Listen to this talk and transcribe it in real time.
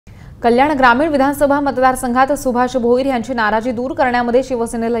कल्याण ग्रामीण विधानसभा मतदारसंघात सुभाष भोईर यांची नाराजी दूर करण्यामध्ये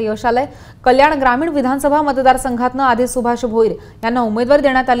शिवसेनेला यश आलंय। कल्याण ग्रामीण विधानसभा मतदारसंघातनं आधी सुभाष भोईर यांना उमेदवारी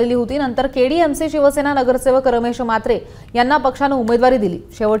देण्यात आलेली होती। नंतर केडीएमसी शिवसेना नगरसेवक रमेश म्हात्रे यांना पक्षाने उमेदवारी दिली।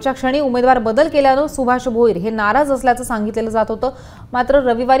 शेवटच्या क्षणी उमेदवार बदल केल्यानं सुभाष भोईर हे नाराज असल्याचं सांगितलं जात होतं। मात्र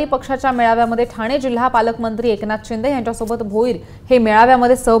रविवारी पक्षाच्या मेळाव्यामध्ये ठाणे जिल्हा पालकमंत्री एकनाथ शिंदे यांच्यासोबत भोईर हे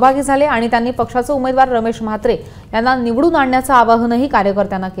मेळाव्यामध्ये सहभागी झाले आणि त्यांनी पक्षाचे उमेदवार रमेश म्हात्रे यांना निवडून आणण्याचं आवाहनही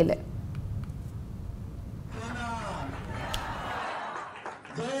कार्यकर्त्यांना केले।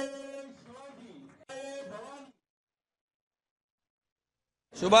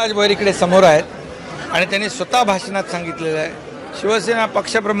 सुभाष भोईर इकडे समोर आहेत आणि त्यांनी स्वतः भाषणात सांगितलेलं आहे, शिवसेना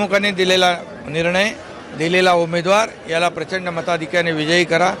पक्षप्रमुखांनी दिलेला निर्णय, दिलेला उमेदवार याला प्रचंड मताधिक्याने विजयी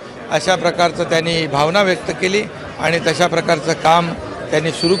करा, अशा प्रकारचं त्यांनी भावना व्यक्त केली आणि तशा प्रकारचं काम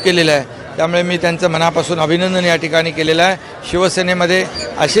त्यांनी सुरू केलेलं आहे। त्यामुळे मी त्यांचं मनापासून अभिनंदन या ठिकाणी केलेलं आहे। शिवसेनेमध्ये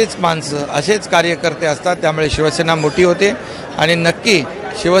असेच माणसं, असेच कार्यकर्ते असतात, त्यामुळे शिवसेना मोठी होते आणि नक्की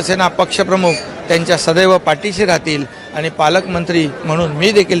शिवसेना पक्षप्रमुख त्यांच्या सदैव पाठीशी राहतील आणि पालकमंत्री म्हणून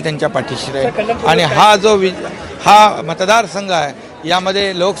मी देखील त्यांच्या पाठीशी राहील। आणि हा मतदारसंघ आहे,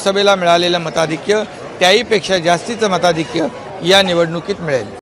 यामध्ये लोकसभेला मिळालेलं मताधिक्य त्याहीपेक्षा जास्तीचं मताधिक्य या निवडणुकीत मिळेल।